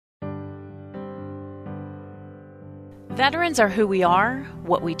Veterans are who we are,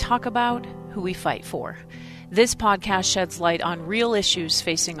 what we talk about, who we fight for. This podcast sheds light on real issues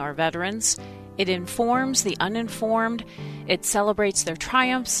facing our veterans. It informs the uninformed, it celebrates their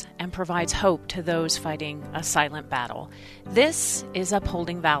triumphs, and provides hope to those fighting a silent battle. This is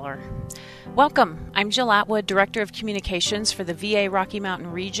Upholding Valor. Welcome. I'm Jill Atwood, Director of Communications for the VA Rocky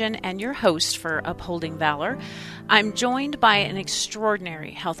Mountain region and your host for Upholding Valor. I'm joined by an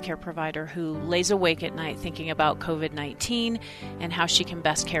extraordinary healthcare provider who lays awake at night thinking about COVID-19 and how she can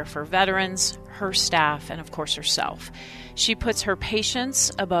best care for veterans, her staff, and of course herself. She puts her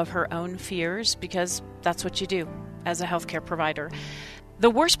patients above her own fears because that's what you do as a healthcare provider. The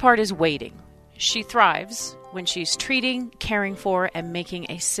worst part is waiting. She thrives when she's treating, caring for, and making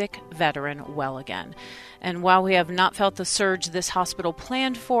a sick veteran well again. And while we have not felt the surge this hospital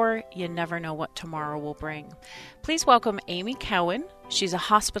planned for, you never know what tomorrow will bring. Please welcome Amy Cowan. She's a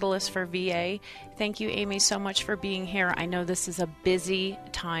hospitalist for VA. Thank you, Amy, so much for being here. I know this is a busy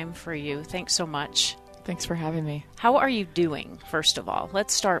time for you. Thanks so much. Thanks for having me. How are you doing, first of all?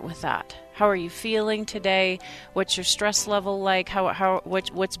 Let's start with that. How are you feeling today? What's your stress level like?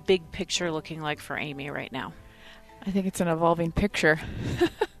 What's big picture looking like for Amy right now? I think it's an evolving picture.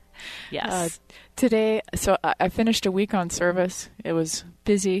 Yes. Today, so I finished a week on service. It was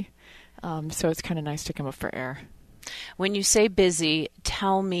busy, so it's kind of nice to come up for air. When you say busy,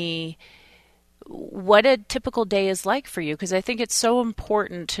 tell me what a typical day is like for you, because I think it's so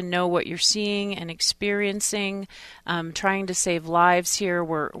important to know what you're seeing and experiencing, trying to save lives here.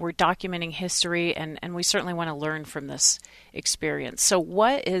 We're documenting history, and we certainly want to learn from this experience. So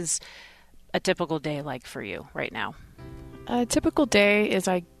what is a typical day like for you right now? A typical day is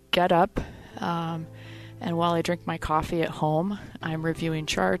I get up, and while I drink my coffee at home, I'm reviewing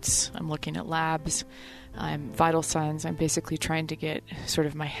charts, I'm looking at labs, I'm vital signs. I'm basically trying to get sort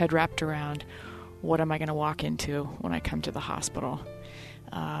of my head wrapped around what am I going to walk into when I come to the hospital.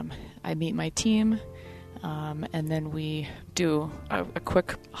 I meet my team, and then we do a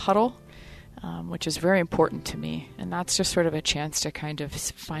quick huddle, which is very important to me. And that's just sort of a chance to kind of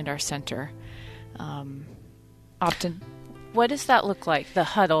find our center. Often. What does that look like, the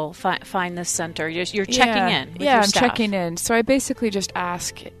huddle, find the center? You're checking in with your staff. I'm checking in. So I basically just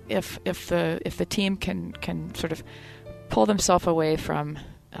ask if the team can sort of pull themselves away from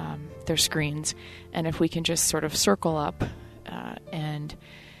their screens, and if we can just sort of circle up, and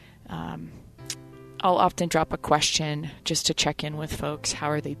I'll often drop a question just to check in with folks. How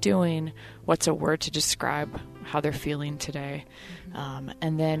are they doing? What's a word to describe how they're feeling today?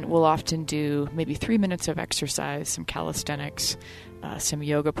 And then we'll often do maybe 3 minutes of exercise, some calisthenics, some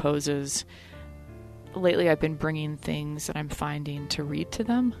yoga poses. Lately I've been bringing things that I'm finding to read to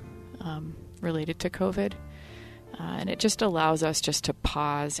them related to COVID. And it just allows us just to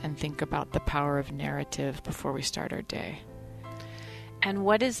pause and think about the power of narrative before we start our day. And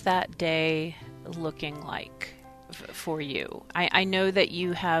what is that day looking like for you? I know that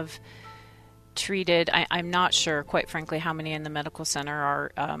you have treated, I'm not sure, quite frankly, how many in the medical center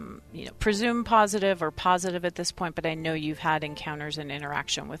are presumed positive or positive at this point, but I know you've had encounters and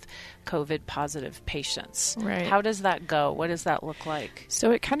interaction with COVID positive patients. Right. How does that go? What does that look like? So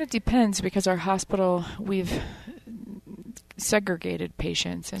it kind of depends, because our hospital, we've segregated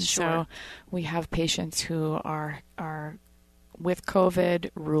patients, and Sure. so we have patients who are with COVID,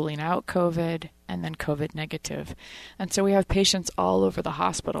 ruling out COVID, and then COVID negative. And so we have patients all over the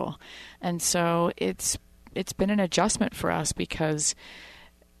hospital. And so it's been an adjustment for us, because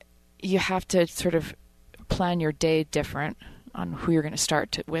you have to sort of plan your day different on who you're going to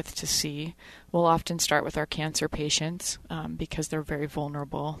start with to see. We'll often start with our cancer patients because they're very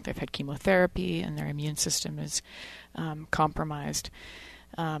vulnerable. They've had chemotherapy and their immune system is compromised.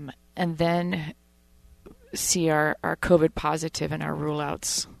 And then see our COVID positive and our rule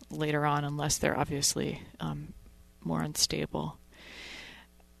outs later on, unless they're obviously more unstable.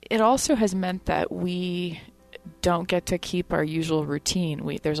 It also has meant that we don't get to keep our usual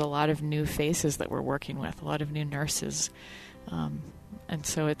routine. There's a lot of new faces that we're working with, a lot of new nurses. And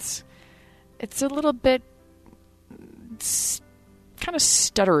so it's a little bit kind of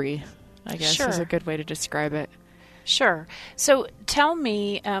stuttery, I guess, Sure. is a good way to describe it. Sure. So tell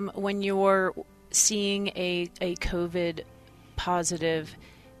me, when you're seeing a COVID positive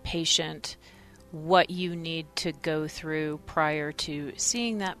patient, what you need to go through prior to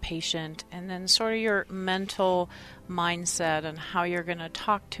seeing that patient, and then sort of your mental mindset and how you're going to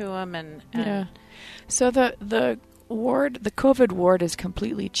talk to them. And Yeah. So the COVID ward is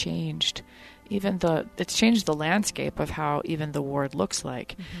completely changed. it's changed the landscape of how even the ward looks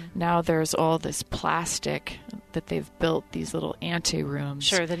like. Mm-hmm. Now there's all this plastic that they've built, these little ante rooms.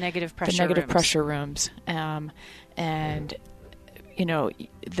 Sure, the negative pressure rooms. And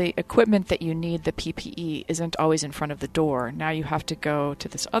the equipment that you need, the PPE, isn't always in front of the door. Now you have to go to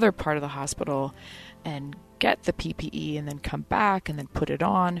this other part of the hospital and get the PPE and then come back and then put it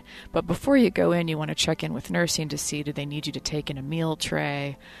on. But before you go in, you want to check in with nursing to see, do they need you to take in a meal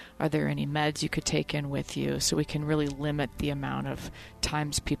tray? Are there any meds you could take in with you? So we can really limit the amount of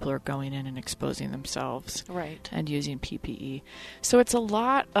times people are going in and exposing themselves. Right. And using PPE. So it's a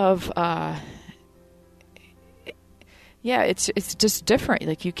lot of... it's just different.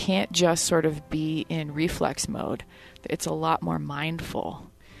 Like, you can't just sort of be in reflex mode. It's a lot more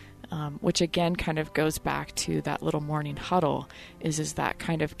mindful, which again kind of goes back to that little morning huddle, is that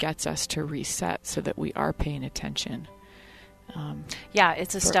kind of gets us to reset so that we are paying attention.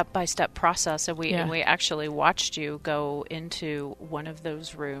 It's a step-by-step process, and we actually watched you go into one of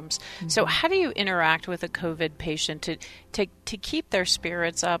those rooms. Mm-hmm. So how do you interact with a COVID patient to keep their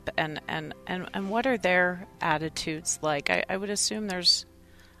spirits up, and what are their attitudes like? I would assume there's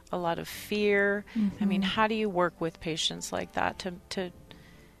a lot of fear. Mm-hmm. I mean, how do you work with patients like that to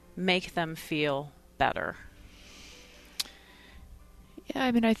make them feel better? Yeah,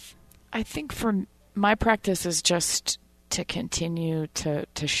 I mean, I think for my practice is just to continue to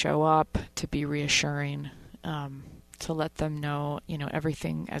show up, to be reassuring, to let them know,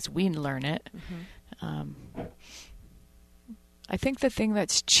 everything as we learn it. Mm-hmm. I think the thing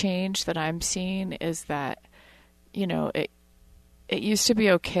that's changed that I'm seeing is that, it used to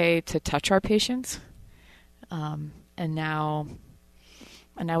be okay to touch our patients, and now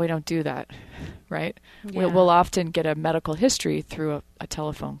we don't do that, right? Yeah. We'll often get a medical history through a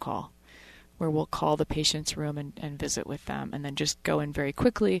telephone call, where we'll call the patient's room and visit with them, and then just go in very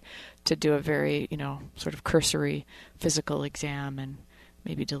quickly to do a very, sort of cursory physical exam and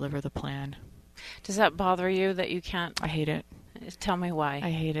maybe deliver the plan. Does that bother you that you can't? I hate it. Tell me why. I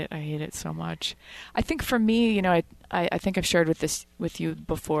hate it. I hate it so much. I think for me, I think I've shared with you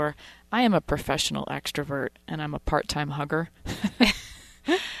before, I am a professional extrovert and I'm a part-time hugger.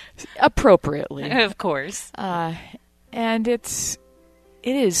 Appropriately. Of course. And it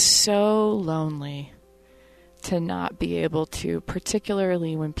is so lonely to not be able to,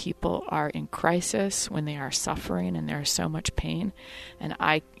 particularly when people are in crisis, when they are suffering and there's so much pain. And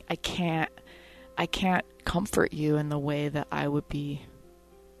I can't comfort you in the way that I would be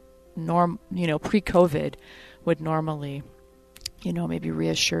pre-COVID would normally, maybe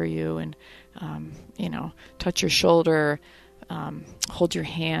reassure you and, touch your shoulder, hold your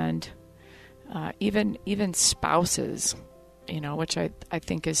hand, even spouses, which I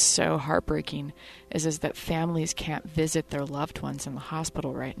think is so heartbreaking, is that families can't visit their loved ones in the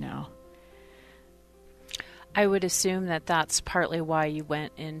hospital right now. I would assume that that's partly why you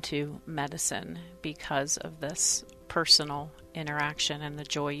went into medicine, because of this personal interaction and the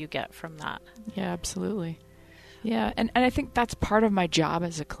joy you get from that. Yeah, absolutely. Yeah, and I think that's part of my job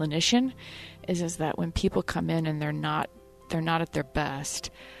as a clinician, is that when people come in and they're not at their best,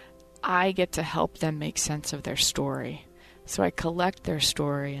 I get to help them make sense of their story. So I collect their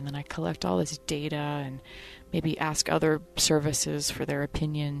story, and then I collect all this data and maybe ask other services for their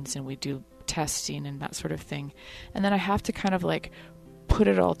opinions, and we do testing and that sort of thing. And then I have to kind of put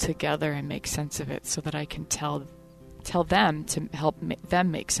it all together and make sense of it so that I can tell them to help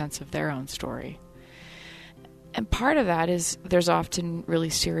them make sense of their own story. And part of that is there's often really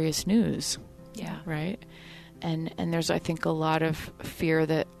serious news. Yeah. Right? And there's, I think, a lot of fear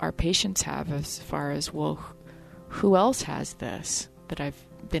that our patients have as far as, well, who else has this that I've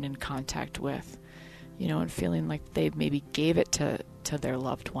been in contact with? And feeling like they maybe gave it to their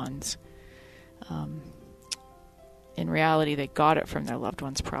loved ones. In reality, they got it from their loved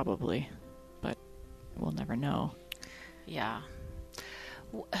ones probably, but we'll never know. Yeah.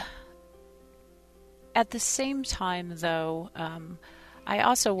 At the same time, though, I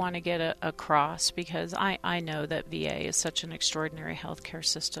also want to get across, because I know that VA is such an extraordinary healthcare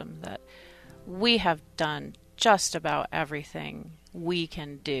system that we have done just about everything we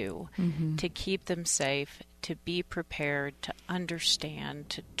can do mm-hmm. to keep them safe, to be prepared, to understand,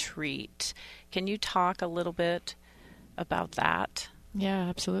 to treat. Can you talk a little bit about that? Yeah,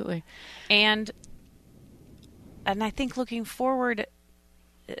 absolutely. And I think looking forward,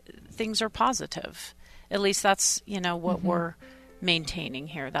 things are positive. At least that's, what mm-hmm. we're maintaining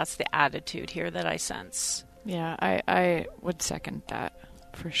here. That's the attitude here that I sense. Yeah, I would second that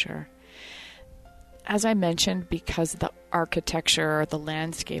for sure. as I mentioned, because the architecture, the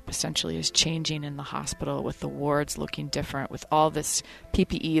landscape essentially is changing in the hospital, with the wards looking different, with all this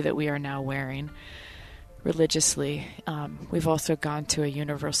PPE that we are now wearing religiously. We've also gone to a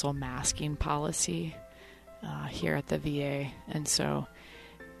universal masking policy here at the VA. And so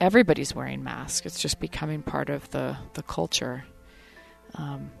everybody's wearing masks. It's just becoming part of the culture.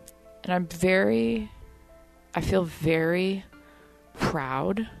 And I feel very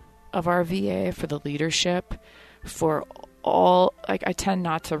proud of our VA, for the leadership, for all, like, I tend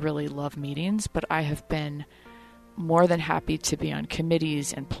not to really love meetings, but I have been more than happy to be on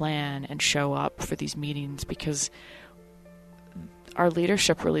committees and plan and show up for these meetings, because our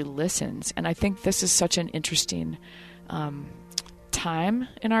leadership really listens. And I think this is such an interesting time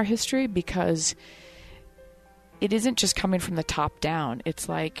in our history, because it isn't just coming from the top down. It's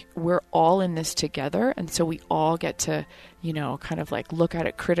like we're all in this together. And so we all get to, kind of like look at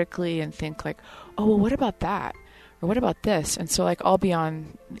it critically and think like, oh, well, what about that? Or what about this? And so, like, I'll be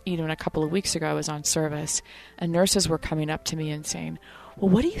on, even a couple of weeks ago, I was on service, and nurses were coming up to me and saying, well,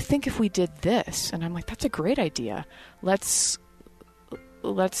 what do you think if we did this? And I'm like, that's a great idea. Let's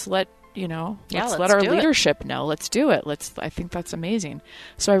let our leadership know. Let's do it. I think that's amazing.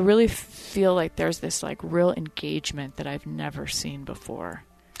 So I really feel like there's this like real engagement that I've never seen before.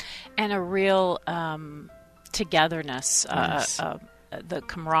 And a real togetherness, Yes. The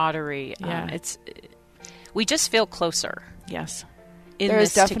camaraderie. Yeah. We just feel closer. Yes. In there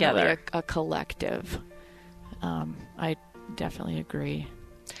this is definitely together. a collective. I definitely agree.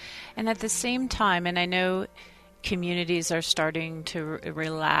 And at the same time, and I know communities are starting to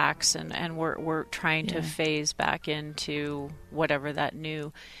relax, and we're trying to phase back into whatever that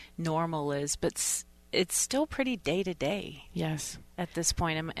new normal is, but it's still pretty day to day. Yes. At this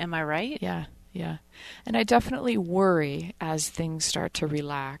point, am I right? Yeah. Yeah. And I definitely worry as things start to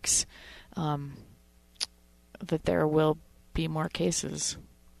relax, that there will be more cases.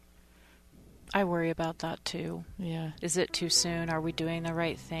 I worry about that too. Yeah. Is it too soon? Are we doing the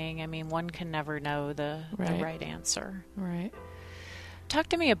right thing? I mean, one can never know the right answer. Right. Talk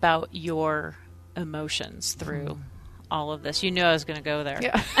to me about your emotions through all of this. You knew I was going to go there.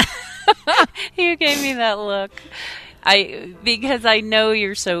 Yeah. You gave me that look. Because I know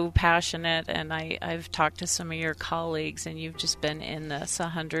you're so passionate, and I've talked to some of your colleagues, and you've just been in this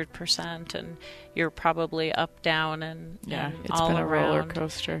 100%, and you're probably up, down, and It's all been a around. roller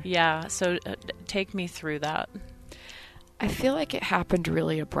coaster. Yeah, so take me through that. I feel like it happened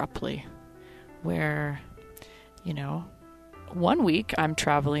really abruptly, where, 1 week I'm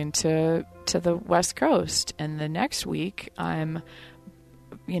traveling to the West Coast, and the next week I'm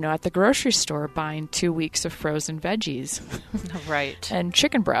at the grocery store buying 2 weeks of frozen veggies. Right. And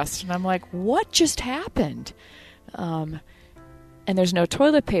chicken breast. And I'm like, what just happened? And there's no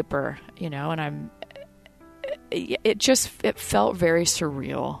toilet paper, and it felt very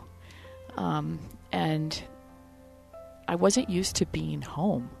surreal. And I wasn't used to being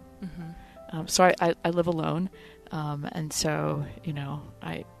home. Mm-hmm. So I live alone. And so,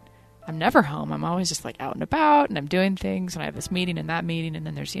 I'm never home. I'm always just like out and about, and I'm doing things, and I have this meeting and that meeting, and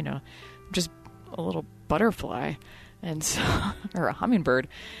then there's, just a little butterfly, and so, or a hummingbird.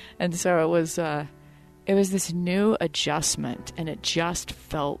 And so it was this new adjustment, and it just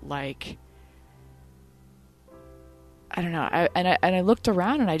felt like, I don't know. I looked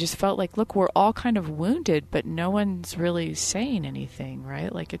around, and I just felt like, look, we're all kind of wounded, but no one's really saying anything,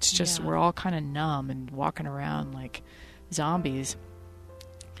 right? Like, it's just, we're all kind of numb and walking around like zombies.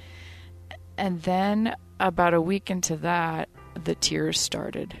 And then about a week into that, the tears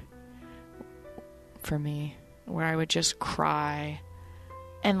started for me, where I would just cry,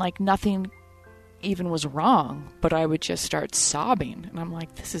 and like nothing even was wrong, but I would just start sobbing. And I'm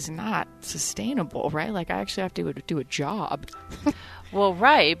like, this is not sustainable, right? Like, I actually have to do a job. Well,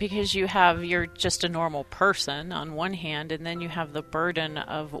 right, because you're just a normal person on one hand, and then you have the burden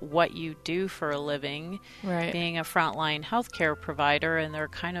of what you do for a living, right, being a frontline healthcare provider, and they're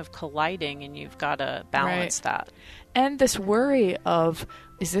kind of colliding, and you've got to balance that. And this worry of,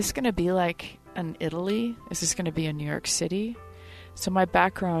 is this going to be like an Italy? Is this going to be a New York City? So my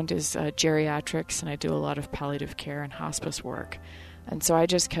background is geriatrics, and I do a lot of palliative care and hospice work. And so I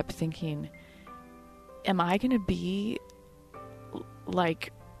just kept thinking, am I going to be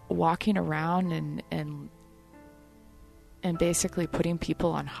like walking around and basically putting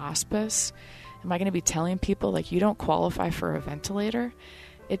people on hospice? Am I going to be telling people, like, you don't qualify for a ventilator?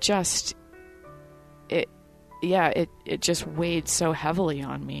 It it just weighed so heavily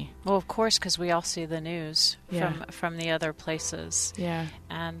on me. Well, of course, because we all see the news Yeah. from the other places. Yeah.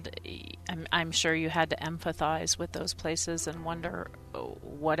 And I'm sure you had to empathize with those places and wonder, oh,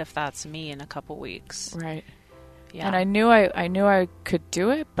 what if that's me in a couple weeks? Right. Yeah. And I knew I could do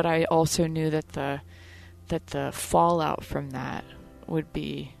it, but I also knew that the fallout from that would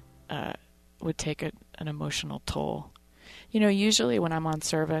take an emotional toll. Usually when I'm on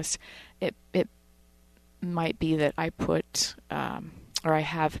service, it might be that I put or I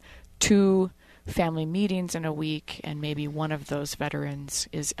have 2 family meetings in a week, and maybe one of those veterans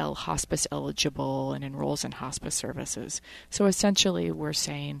is hospice eligible and enrolls in hospice services. So essentially we're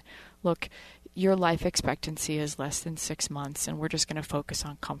saying, look, your life expectancy is less than 6 months, and we're just going to focus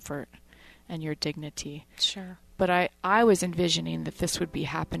on comfort and your dignity. Sure. But I was envisioning that this would be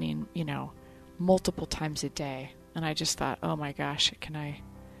happening, multiple times a day. And I just thought, oh my gosh,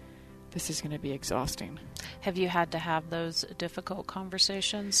 this is going to be exhausting. Have you had to have those difficult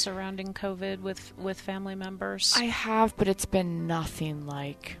conversations surrounding COVID with family members? I have, but it's been nothing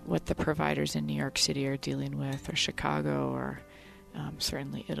like what the providers in New York City are dealing with, or Chicago, or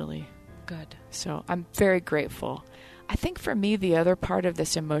certainly Italy. Good. So I'm very grateful. I think for me, the other part of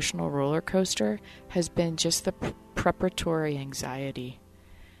this emotional roller coaster has been just the preparatory anxiety.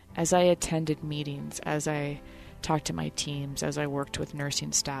 As I attended meetings, as I talked to my teams, as I worked with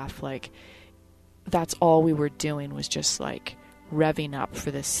nursing staff, that's all we were doing was just revving up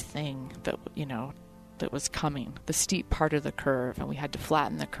for this thing that was coming, the steep part of the curve, and we had to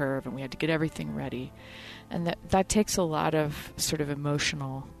flatten the curve, and we had to get everything ready. And that takes a lot of sort of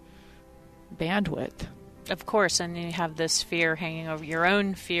emotional bandwidth. Of course, and you have this fear hanging over your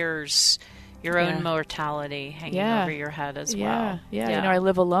own fears, your own mortality hanging over your head as well. Yeah. I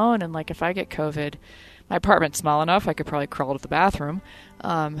live alone, and if I get COVID, my apartment's small enough, I could probably crawl to the bathroom.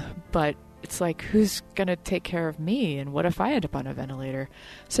 But it's who's going to take care of me? And what if I end up on a ventilator?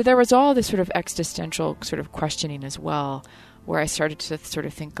 So there was all this sort of existential sort of questioning as well, where I started to sort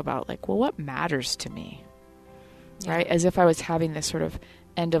of think about well, what matters to me? Yeah. Right? As if I was having this sort of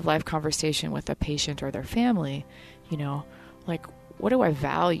end of life conversation with a patient or their family, what do I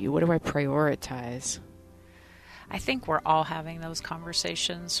value? What do I prioritize? I think we're all having those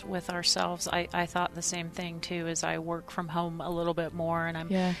conversations with ourselves. I thought the same thing too, as I work from home a little bit more, and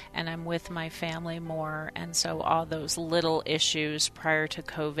I'm with my family more, and so all those little issues prior to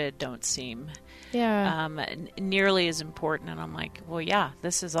COVID don't seem nearly as important. And I'm well, yeah,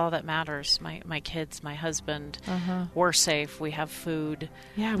 this is all that matters. My kids, my husband, we're safe. We have food.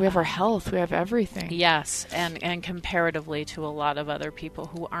 Yeah, we have our health. We have everything. Yes, and comparatively to a lot of other people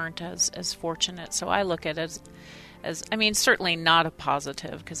who aren't as fortunate. So I look at it as certainly not a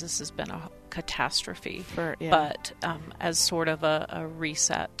positive, because this has been a catastrophe, but as sort of a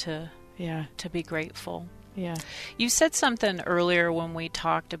reset to be grateful. Yeah. You said something earlier when we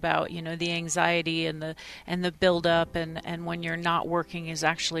talked about, the anxiety and the buildup, and when you're not working is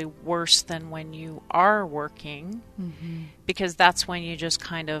actually worse than when you are working, because that's when you just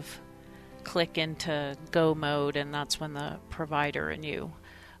kind of click into go mode, and that's when the provider in you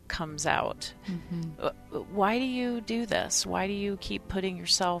comes out. Why do you do this? Why do you keep putting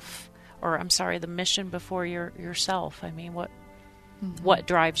the mission before yourself? What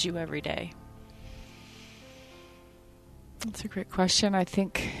drives you every day? That's a great question. I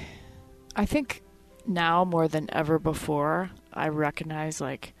think now more than ever before, I recognize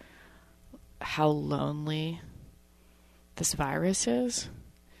how lonely this virus is.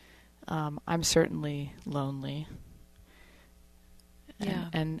 I'm certainly lonely.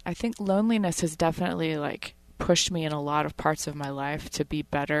 And I think loneliness has definitely pushed me in a lot of parts of my life to be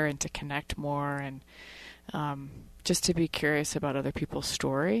better and to connect more, and just to be curious about other people's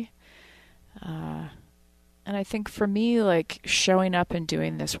story. And I think for me, showing up and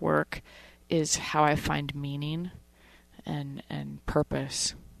doing this work is how I find meaning and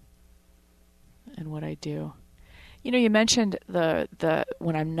purpose in what I do. You mentioned the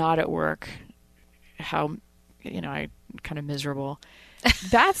when I'm not at work, how I'm kind of miserable.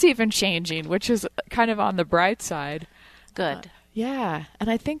 That's even changing, which is kind of on the bright side. Good. Yeah. And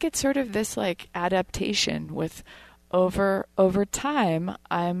I think it's sort of this adaptation with over time.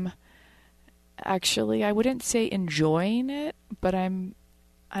 I'm actually, I wouldn't say enjoying it, but I'm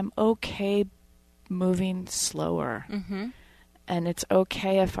okay moving slower. And it's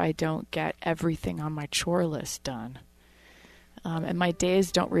okay if I don't get everything on my chore list done. And my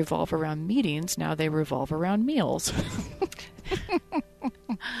days don't revolve around meetings. Now they revolve around meals.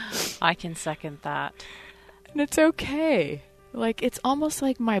 I can second that. And it's okay. It's almost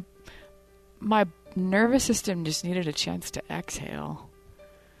like my nervous system just needed a chance to exhale.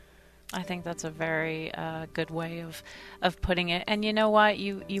 I think that's a very good way of putting it. And you know what?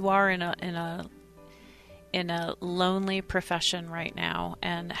 You are in a lonely profession right now,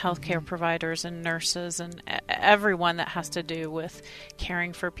 and healthcare providers and nurses and everyone that has to do with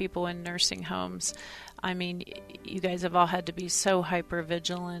caring for people in nursing homes. I mean, you guys have all had to be so hyper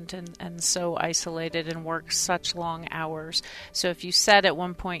vigilant and so isolated and work such long hours. So if you said at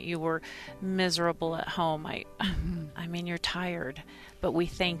one point you were miserable at home, I mean, you're tired, but we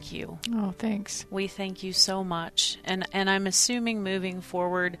thank you. Oh, thanks. We thank you so much. And I'm assuming moving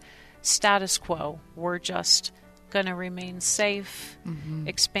forward, status quo, we're just going to remain safe,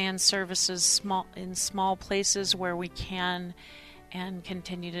 expand services in small places where we can, and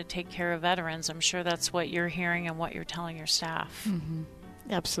continue to take care of veterans. I'm sure that's what you're hearing and what you're telling your staff.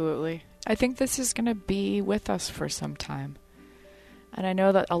 Absolutely. I think this is going to be with us for some time. And I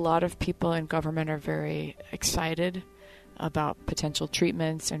know that a lot of people in government are very excited about potential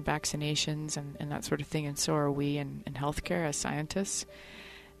treatments and vaccinations and that sort of thing, and so are we in healthcare as scientists.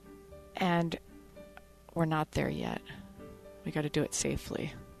 And we're not there yet. We got to do it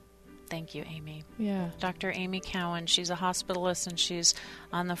safely. Thank you, Amy. Yeah. Dr. Amy Cowan, she's a hospitalist and she's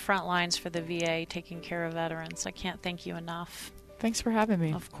on the front lines for the VA taking care of veterans. I can't thank you enough. Thanks for having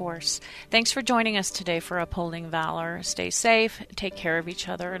me. Of course. Thanks for joining us today for Upholding Valor. Stay safe, take care of each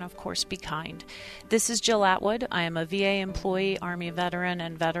other, and of course, be kind. This is Jill Atwood. I am a VA employee, Army veteran,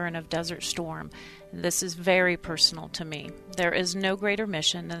 and veteran of Desert Storm. This is very personal to me. There is no greater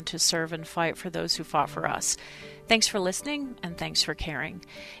mission than to serve and fight for those who fought for us. Thanks for listening, and thanks for caring.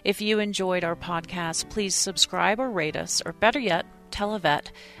 If you enjoyed our podcast, please subscribe or rate us, or better yet, tell a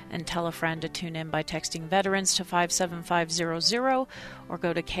vet, and tell a friend to tune in by texting veterans to 57500 or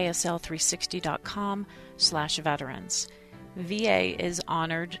go to ksl360.com/veterans. VA is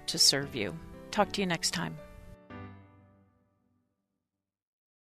honored to serve you. Talk to you next time.